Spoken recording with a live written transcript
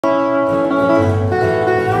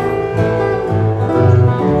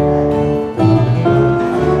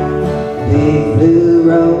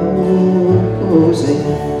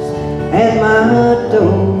at my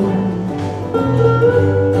door.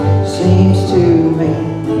 Seems to me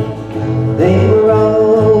they were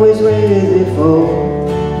always ready for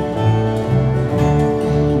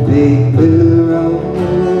big blue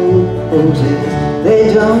roses.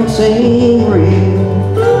 They don't seem real.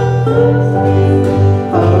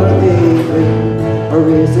 Are they real, or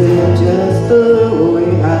is it just the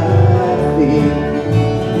way I feel?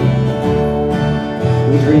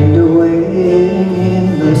 We dreamed away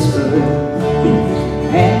in the spring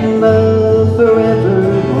and love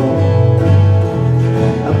forevermore.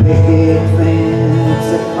 A picket fence,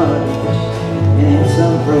 a cottage, and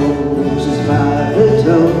some roses by the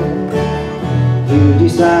door. You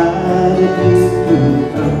decided you could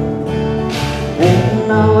come,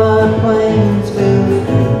 and all our plans fell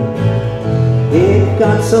through. It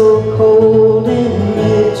got so cold in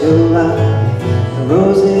mid-July, the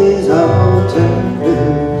roses all turned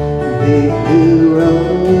blue. Big blue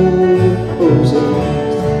roses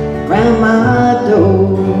round my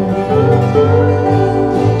door.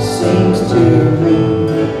 Seems to me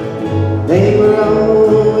they were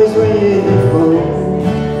always ready for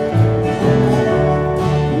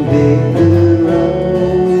big blue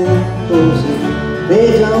roses. They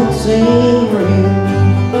don't seem real.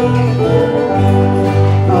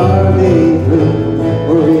 Are they blue,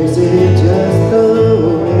 or is it just the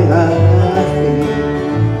way I feel?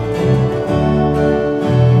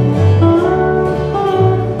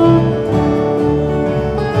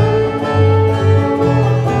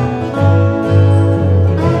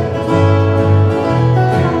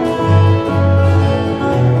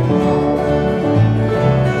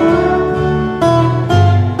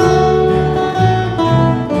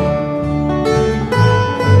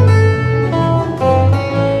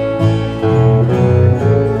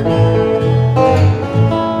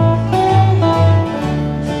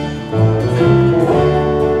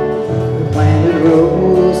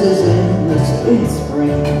 In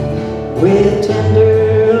spring, with tender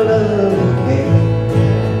love and care,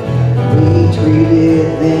 we treated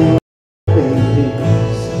them like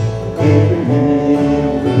babies every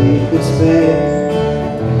minute we could spare.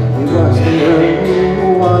 We watched them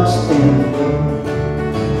grow, watched them grow,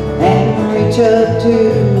 and reach up to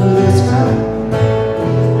the sky.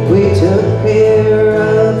 We took care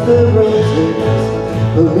of the roses,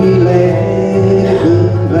 but we let a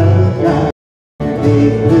good love die.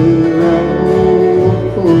 Big blue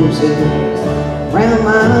roses round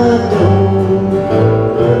my door.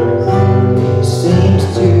 Seems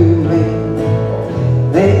to me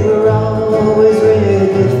they were always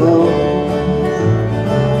ready for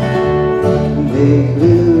big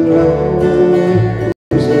blue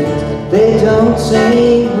roses. They don't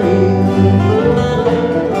seem real.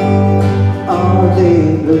 Are they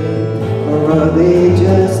blue, or are they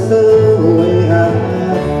just the way I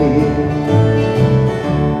feel?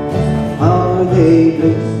 Are they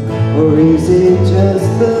blue, or is it just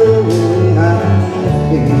the way I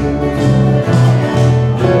feel?